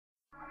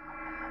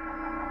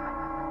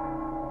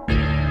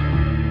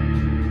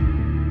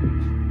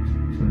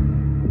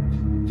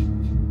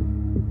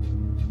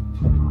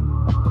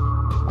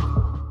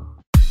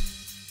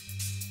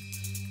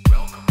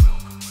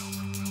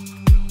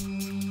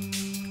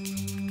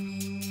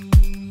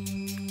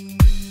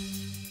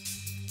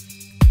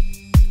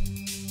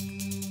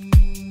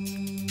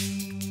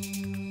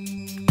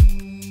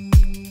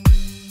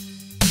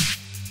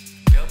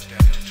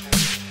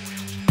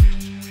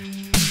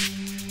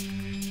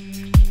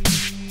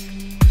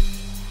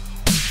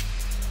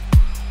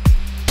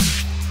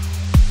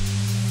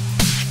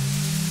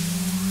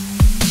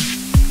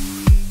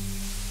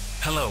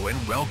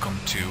and welcome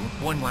to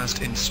one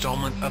last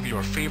installment of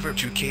your favorite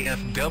UKF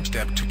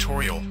dubstep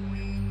tutorial.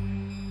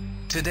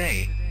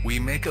 Today, we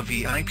make a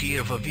VIP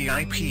of a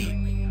VIP.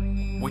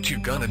 What you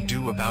gonna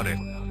do about it?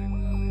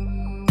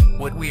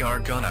 What we are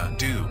gonna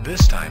do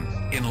this time,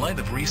 in light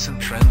of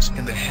recent trends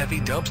in the heavy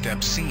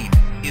dubstep scene,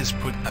 is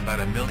put about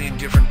 1 million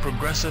different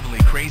progressively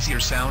crazier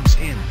sounds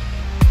in.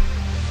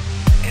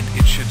 And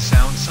it should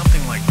sound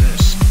something like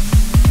this.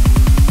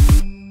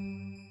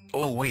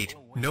 Oh wait,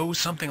 no,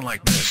 something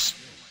like this.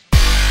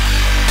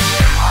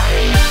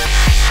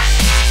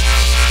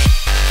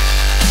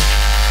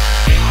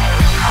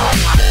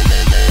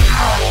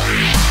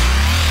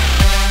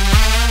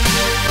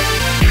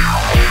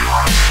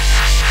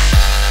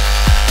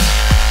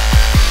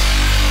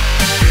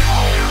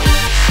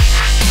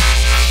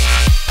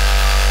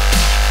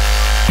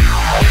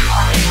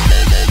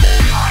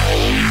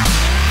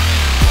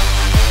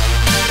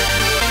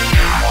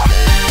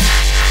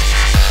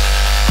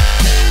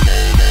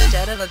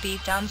 Instead of a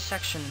beatdown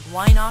section,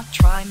 why not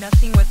try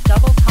messing with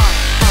double top?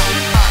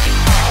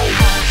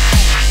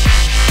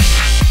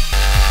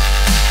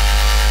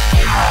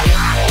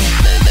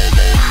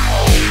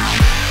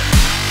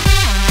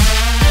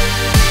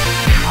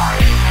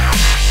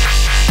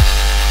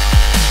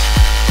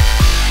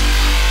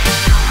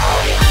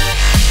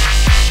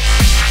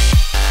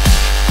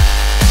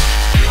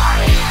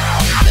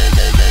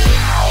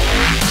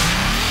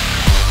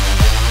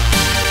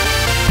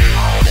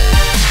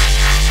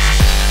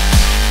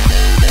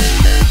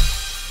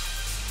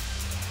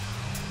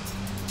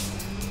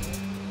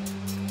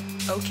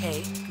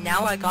 Okay,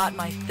 now I got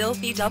my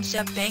filthy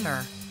dubstep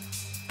banger.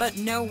 But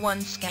no one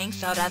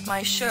skanks out at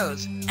my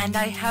shows, and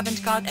I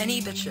haven't got any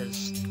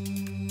bitches.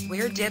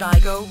 Where did I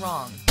go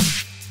wrong?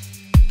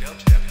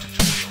 Dubstep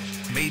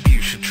tutorial. Maybe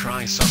you should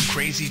try some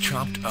crazy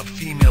chopped up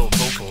female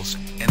vocals,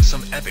 and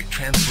some epic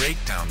trance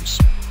breakdowns.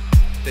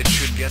 That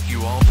should get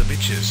you all the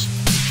bitches.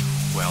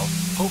 Well,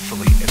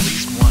 hopefully at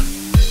least one.